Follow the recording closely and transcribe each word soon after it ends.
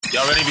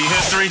Y'all ready to be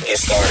history?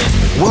 Get started.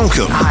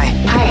 Welcome. Hi.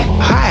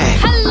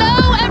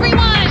 Hello,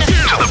 everyone.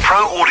 To the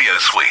Pro Audio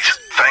Suite,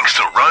 thanks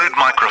to Rode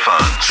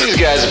Microphones. These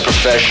guys are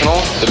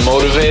professional. They're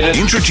motivated.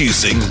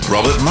 Introducing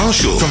Robert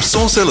Marshall from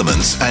Source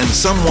Elements and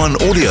Someone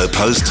Audio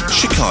Post,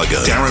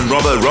 Chicago. Darren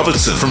Robbo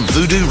Robertson from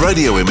Voodoo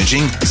Radio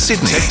Imaging,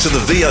 Sydney. Tech to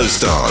the VO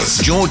Stars,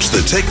 George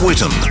the Tech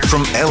Whittam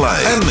from LA.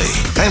 And me,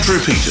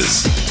 Andrew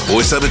Peters,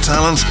 voiceover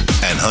talent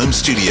and home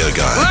studio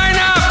guy. Line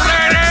up,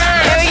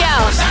 ladies! Here we go.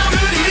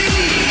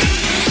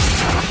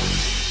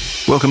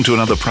 Welcome to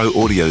another Pro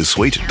Audio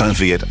Suite. Don't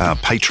forget our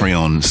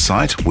Patreon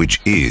site,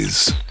 which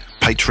is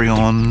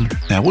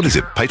Patreon. Now, what is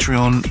it?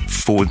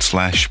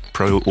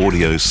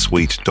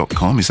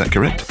 Patreon.com/proaudiosuite.com. Is that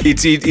correct?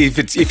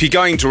 If you're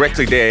going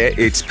directly there,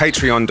 it's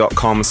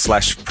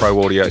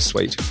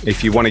patreon.com/proaudiosuite.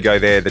 If you want to go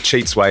there the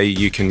cheats way,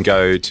 you can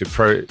go to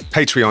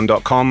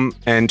patreon.com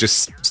and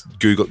just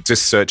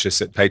search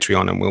us at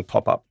Patreon and we'll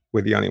pop up.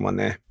 We're the only one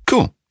there.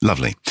 Cool.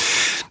 Lovely.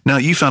 Now,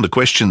 you found a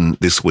question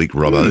this week,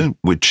 Robbo,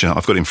 which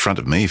I've got in front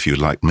of me if you'd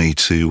like me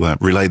to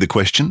relay the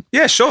question.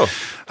 Yeah, sure.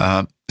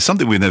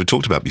 Something we've never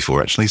talked about before,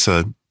 actually,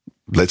 so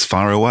let's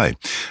fire away.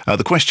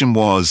 The question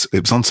was,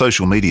 it was on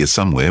social media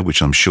somewhere,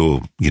 which I'm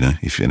sure,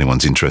 if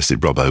anyone's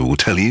interested, Robbo will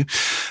tell you.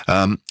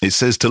 It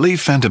says, to leave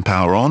phantom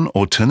power on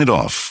or turn it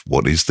off,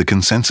 what is the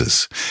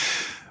consensus?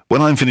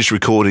 When I'm finished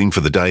recording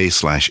for the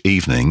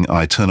day/evening,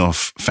 I turn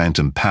off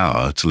phantom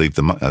power to leave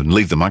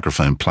the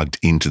microphone plugged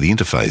into the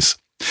interface.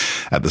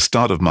 At the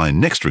start of my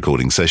next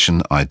recording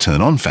session, I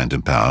turn on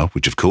phantom power,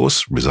 which of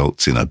course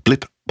results in a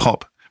blip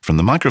pop from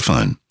the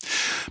microphone.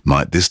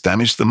 Might this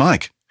damage the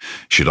mic?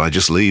 Should I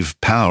just leave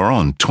power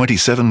on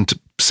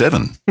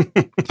 24/7?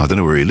 I don't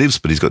know where he lives,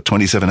 but he's got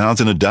 27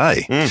 hours in a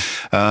day.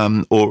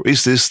 Or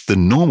is this the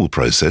normal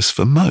process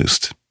for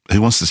most? Who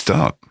wants to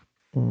start?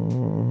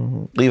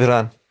 Leave it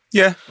on.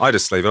 Yeah, I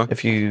just leave it on.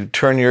 If you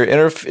turn your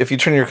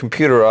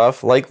computer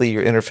off, likely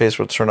your interface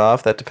will turn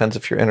off. That depends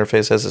if your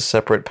interface has a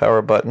separate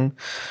power button.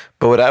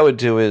 But what I would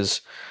do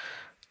is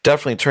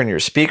definitely turn your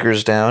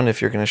speakers down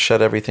if you're going to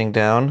shut everything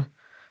down.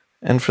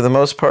 And for the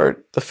most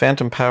part, the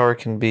phantom power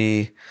can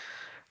be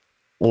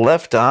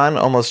left on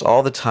almost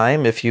all the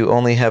time if you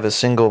only have a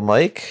single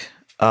mic.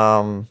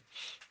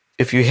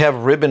 If you have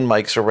ribbon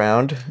mics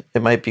around,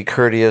 it might be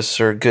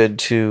courteous or good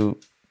to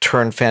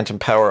turn phantom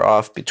power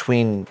off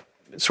between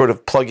sort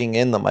of plugging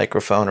in the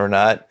microphone or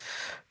not.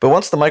 But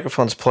once the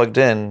microphone's plugged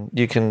in,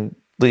 you can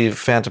leave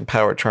phantom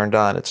power turned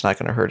on. It's not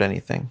going to hurt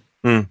anything.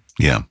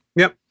 Yeah.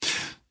 Yep.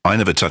 I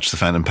never touch the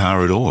phantom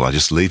power at all. I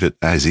just leave it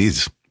as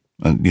is.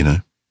 And,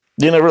 You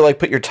never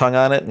put your tongue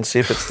on it and see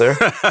if it's there?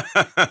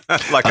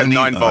 Like a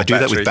 9-volt I do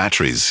that battery. with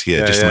batteries,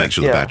 just to make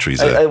sure the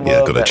batteries I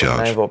love got a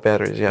charge. 9-volt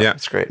batteries, yeah,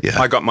 it's great.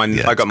 Yeah. I got my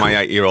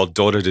 8-year-old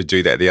daughter to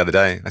do that the other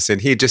day. I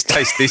said, "Here, just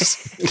taste this."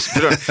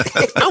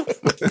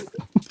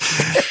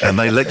 And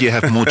they let you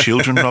have more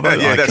children, Robert?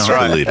 Yeah, that's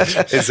right. Believe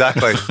it.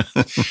 Exactly.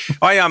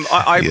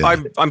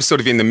 I'm sort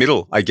of in the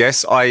middle, I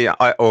guess.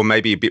 Or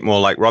maybe a bit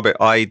more like Robert.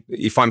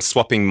 If I'm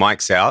swapping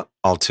mics out,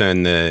 I'll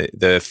turn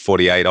the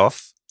 48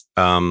 off.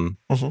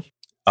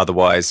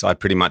 Otherwise, I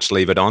pretty much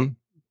leave it on.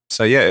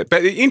 So, yeah.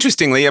 But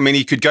interestingly,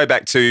 you could go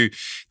back to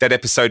that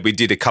episode we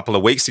did a couple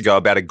of weeks ago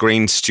about a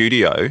green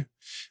studio.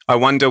 I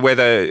wonder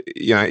whether,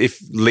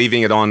 if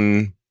leaving it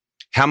on,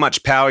 how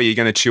much power are you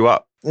going to chew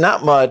up?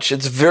 Not much.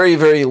 It's very,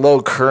 very low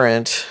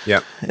current. Yeah.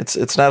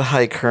 It's not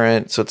high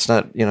current, so it's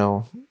not, it's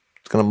going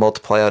to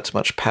multiply out to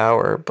much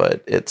power,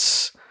 but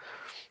it's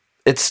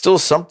still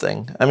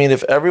something.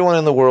 If everyone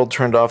in the world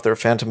turned off their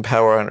phantom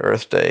power on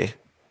Earth Day,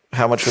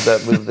 how much would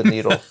that move the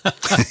needle?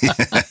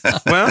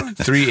 Well,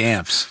 3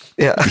 amps.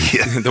 Yeah.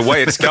 The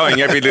way it's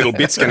going, every little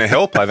bit's going to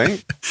help, I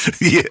think.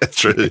 Yeah,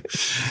 true.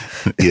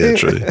 Yeah,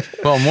 true.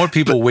 Well, more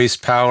people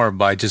waste power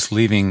by just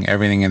leaving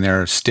everything in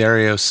their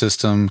stereo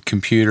system,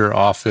 computer,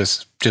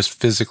 office, just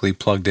physically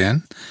plugged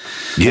in.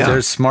 Yeah.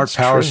 There's smart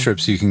power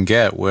strips you can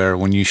get where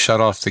when you shut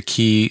off the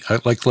key,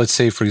 like let's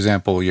say, for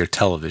example, your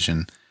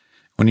television.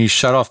 When you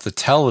shut off the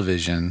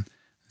television,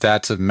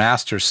 that's a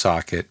master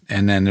socket,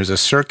 and then there's a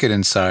circuit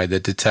inside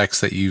that detects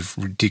that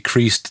you've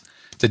decreased,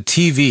 the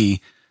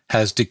TV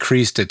has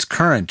decreased its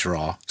current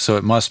draw, so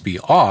it must be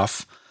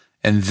off,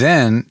 and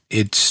then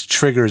it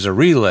triggers a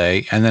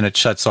relay, and then it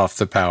shuts off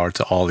the power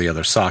to all the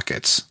other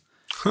sockets.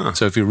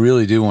 So if you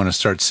really do want to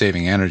start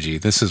saving energy,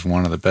 this is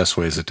one of the best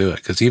ways to do it,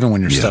 because even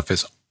when your stuff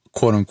is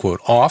quote-unquote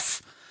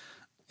off,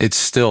 it's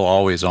still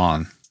always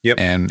on. Yep.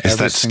 And It's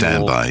that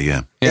standby,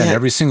 Yeah, and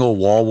every single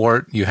wall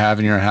wart you have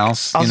in your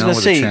house,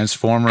 with the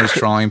transformers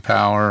drawing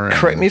power.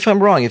 Correct me if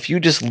I'm wrong. If you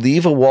just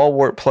leave a wall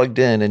wart plugged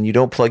in and you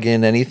don't plug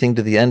in anything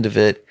to the end of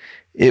it,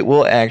 it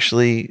will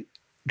actually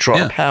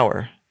draw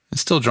power.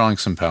 It's still drawing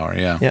some power,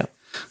 yeah. Yeah.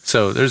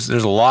 So there's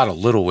a lot of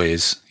little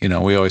ways. We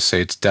always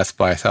say it's death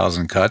by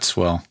 1,000 cuts.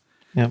 Well,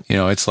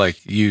 it's like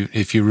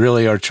if you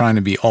really are trying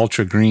to be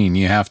ultra green,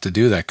 you have to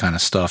do that kind of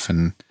stuff.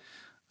 And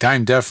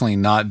I'm definitely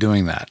not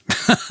doing that.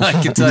 I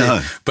can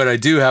tell you. But I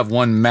do have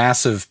one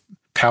massive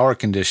power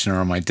conditioner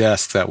on my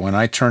desk that when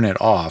I turn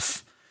it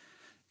off,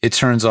 it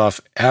turns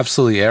off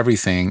absolutely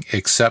everything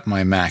except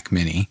my Mac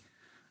Mini.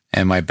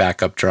 and my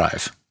backup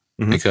drive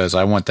because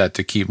I want that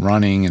to keep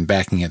running and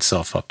backing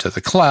itself up to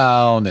the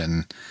cloud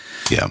and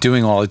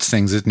doing all its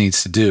things it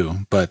needs to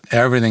do. But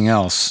everything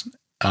else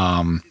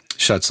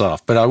shuts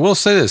off. But I will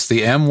say this,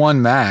 the M1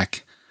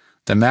 Mac,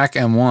 the Mac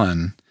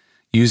M1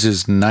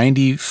 uses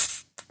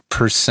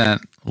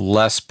 90%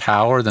 less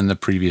power than the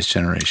previous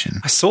generation.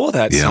 I saw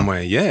that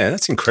somewhere. Yeah,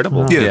 that's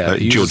incredible.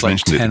 George like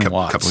mentioned it a 10 couple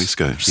watts, weeks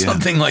ago.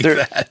 something like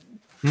that.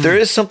 There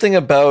is something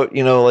about,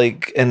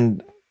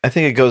 and I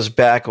think it goes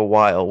back a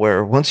while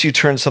where once you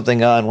turn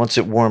something on, once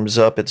it warms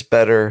up, it's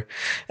better.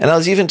 And I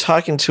was even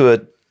talking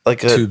to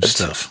tube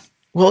stuff.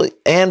 Well,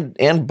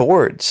 and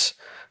boards.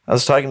 I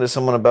was talking to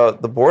someone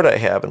about the board I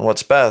have and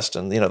what's best.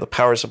 And, the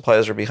power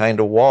supplies are behind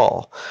a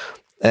wall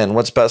and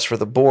what's best for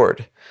the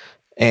board.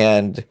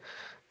 And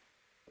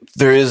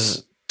there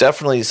is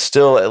definitely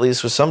still, at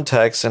least with some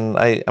techs, and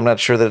I'm not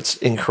sure that it's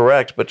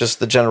incorrect, but just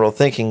the general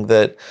thinking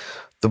that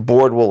the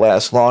board will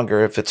last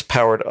longer if it's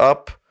powered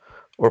up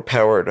or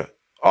powered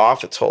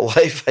off its whole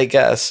life, I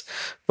guess.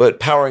 But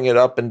powering it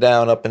up and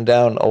down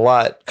a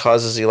lot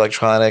causes the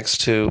electronics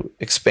to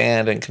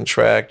expand and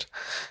contract,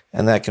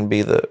 and that can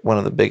be one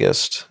of the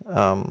biggest.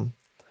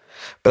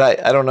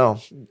 But I don't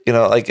know,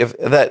 if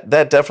that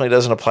definitely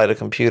doesn't apply to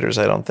computers,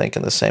 I don't think,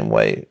 in the same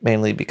way,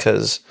 mainly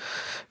because,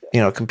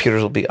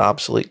 computers will be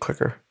obsolete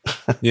quicker.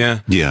 Yeah.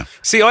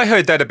 See, I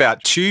heard that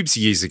about tubes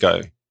years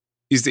ago.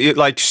 Is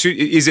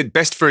it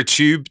best for a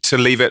tube to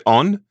leave it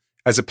on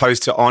as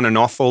opposed to on and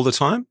off all the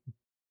time?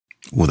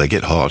 Well, they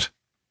get hot.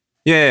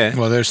 Yeah.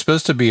 Well, they're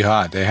supposed to be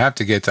hot. They have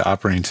to get to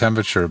operating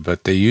temperature,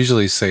 but they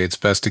usually say it's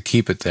best to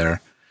keep it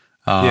there.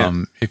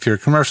 If you're a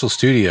commercial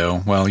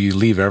studio, well, you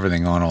leave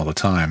everything on all the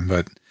time.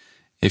 But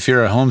if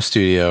you're a home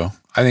studio,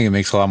 I think it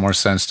makes a lot more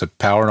sense to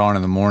power it on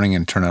in the morning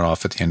and turn it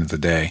off at the end of the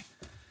day.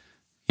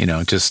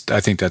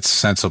 I think that's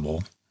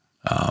sensible.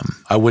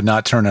 I would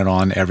not turn it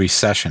on every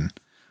session.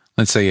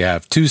 Let's say you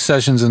have 2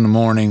 sessions in the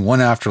morning, one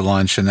after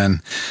lunch, and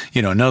then,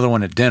 another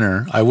one at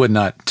dinner. I would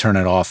not turn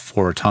it off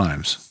 4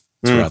 times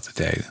throughout the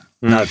day.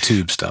 Not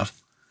tube stuff.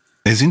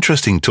 It's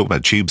interesting to talk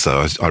about tubes,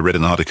 though. I read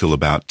an article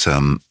about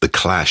the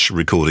Clash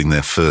recording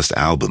their first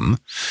album,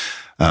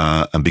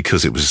 and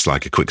because it was just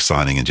like a quick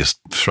signing and just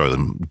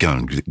go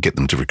and get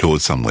them to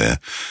record somewhere,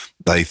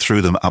 they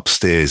threw them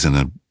upstairs in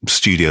a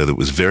studio that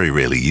was very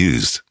rarely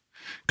used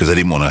because they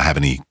didn't want to have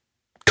any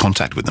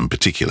contact with them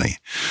particularly.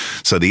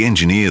 So the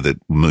engineer that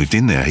moved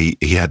in there, he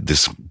had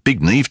this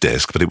big Neve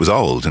desk, but it was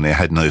old and it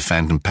had no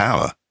phantom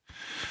power.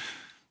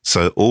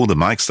 So all the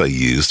mics they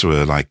used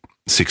were like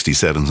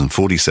 67s and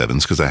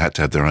 47s because they had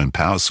to have their own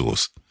power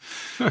source.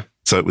 Huh.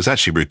 So it was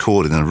actually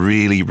recorded in a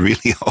really,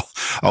 really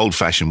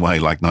old-fashioned way,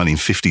 like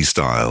 1950s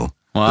style,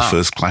 the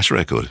first Clash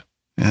record.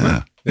 Yeah,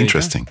 well,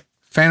 interesting.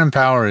 Phantom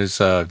power is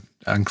an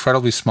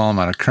incredibly small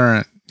amount of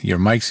current. Your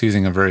mic's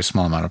using a very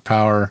small amount of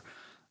power.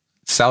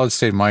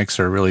 Solid-state mics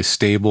are really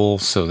stable,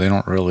 so they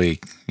don't really,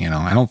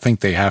 I don't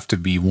think they have to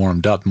be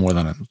warmed up more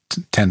than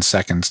 10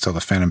 seconds till the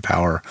phantom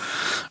power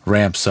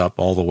ramps up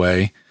all the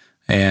way.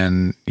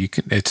 And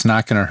it's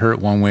not going to hurt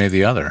one way or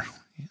the other.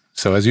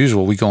 So as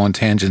usual, we go on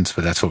tangents,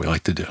 but that's what we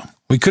like to do.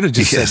 We could have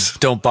just said,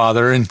 don't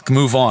bother and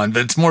move on,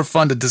 but it's more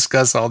fun to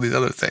discuss all these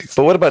other things.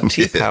 But what about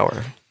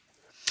T-Power?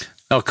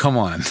 Oh, come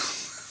on.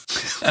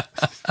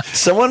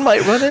 Someone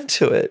might run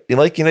into it.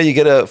 You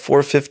get a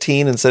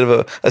 415 instead of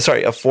a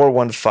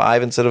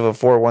 415 instead of a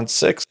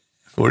 416.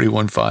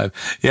 415.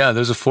 Yeah,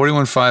 there's a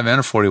 415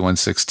 and a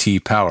 416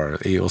 T-Power.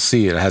 You'll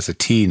see it has a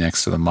T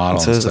next to the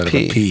model instead of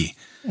a P.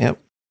 Yep.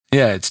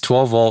 Yeah, it's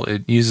 12 volt.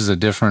 It uses a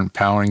different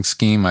powering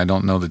scheme. I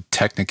don't know the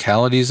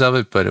technicalities of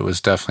it, but it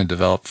was definitely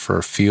developed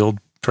for field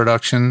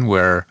production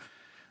where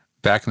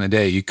back in the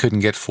day, you couldn't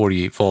get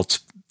 48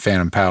 volts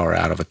phantom power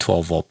out of a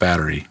 12 volt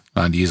battery,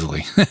 not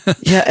easily.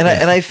 And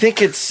I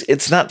think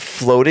it's not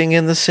floating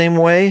in the same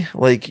way.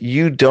 Like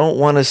you don't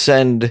want to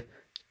send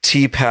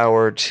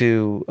T-power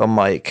to a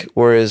mic,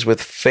 whereas with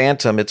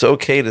phantom, it's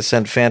okay to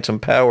send phantom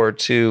power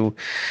to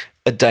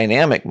a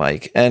dynamic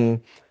mic.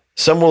 And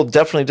some will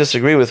definitely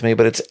disagree with me,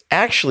 but it's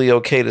actually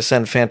okay to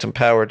send phantom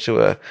power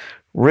to a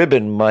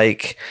ribbon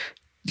mic.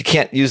 You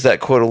can't use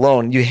that quote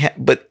alone.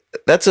 But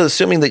that's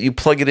assuming that you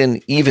plug it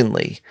in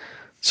evenly.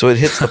 So it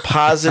hits the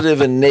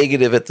positive and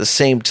negative at the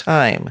same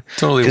time.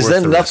 Totally. Because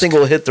then nothing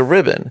will hit the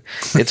ribbon.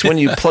 It's when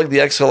you plug the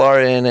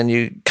XLR in and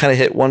you kind of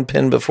hit one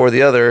pin before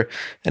the other,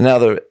 and now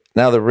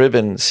the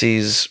ribbon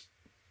sees,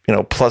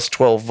 plus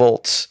 12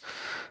 volts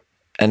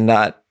and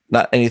not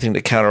anything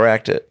to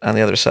counteract it on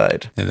the other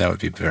side. Yeah, that would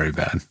be very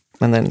bad.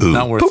 And then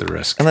not worth the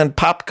risk. And then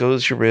pop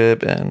goes your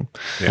ribbon.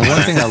 And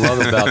one thing I love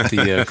about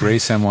the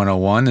Grace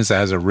M101 is it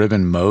has a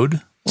ribbon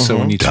mode. So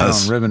when you turn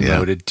on ribbon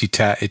mode,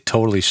 it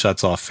totally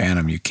shuts off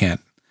phantom. You can't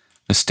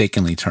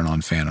mistakenly turn on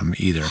phantom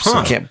either. So.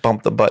 You can't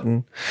bump the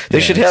button. They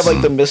should have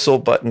like the missile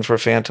button for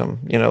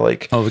phantom.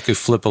 Like we could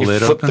flip a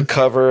lid flip open. the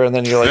cover, and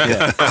then you're like,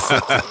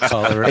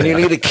 and you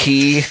need a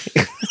key. 2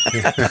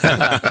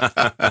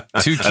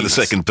 keys. And the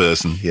second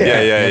person.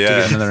 Yeah. You have to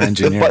get another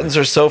engineer. The buttons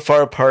are so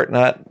far apart,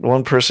 not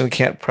one person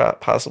can't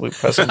possibly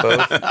press them both.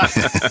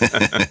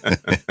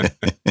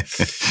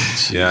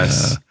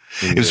 Yes.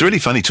 It was really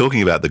funny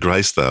talking about the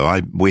Grace,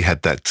 though. We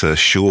had that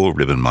Shure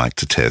ribbon mic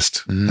to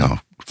test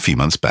a few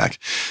months back,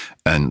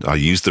 and I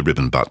used the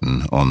ribbon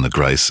button on the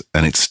Grace,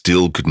 and it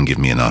still couldn't give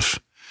me enough.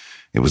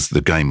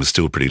 The gain was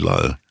still pretty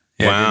low.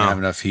 Yeah, it didn't have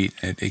enough heat.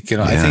 I think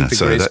the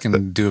Grace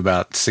can do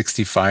about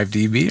 65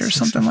 dB or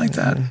something like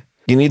that.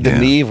 You need the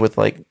Neve with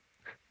like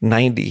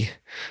 90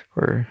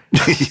 or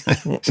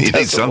you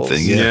need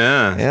something.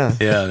 Yeah,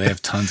 they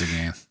have tons of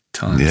gain.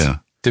 Tons. Yeah.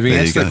 Did we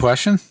answer the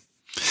question?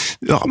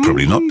 Oh,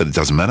 probably not, but it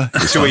doesn't matter.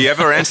 Should we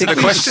ever answer the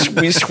question?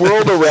 We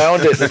swirled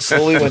around it and it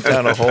slowly went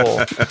down a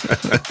hole.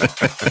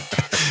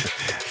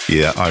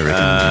 Yeah, I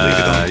reckon leave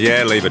it on.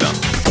 Yeah, leave it on.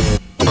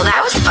 Well,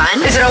 that was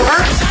fun. Is it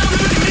over?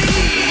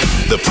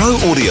 The Pro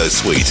Audio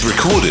Suite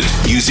recorded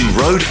using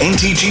Rode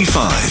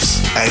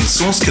NTG5s and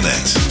Source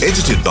Connect.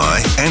 Edited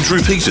by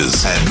Andrew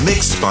Peters and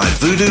mixed by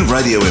Voodoo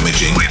Radio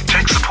Imaging. With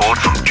tech support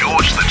from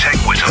George the Tech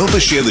Witter. Help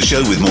us share the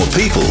show with more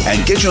people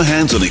and get your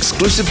hands on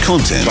exclusive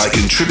content by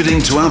contributing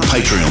to our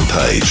Patreon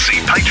page. See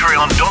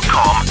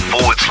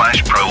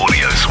patreon.com/Pro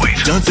Audio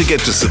Suite. Don't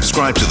forget to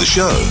subscribe to the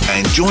show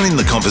and join in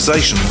the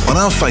conversation on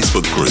our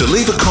Facebook group. To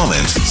leave a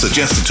comment,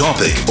 suggest a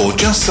topic, or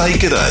just say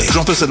g'day,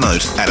 drop us a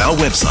note at our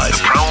website,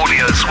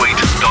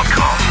 proaudiosuite.com.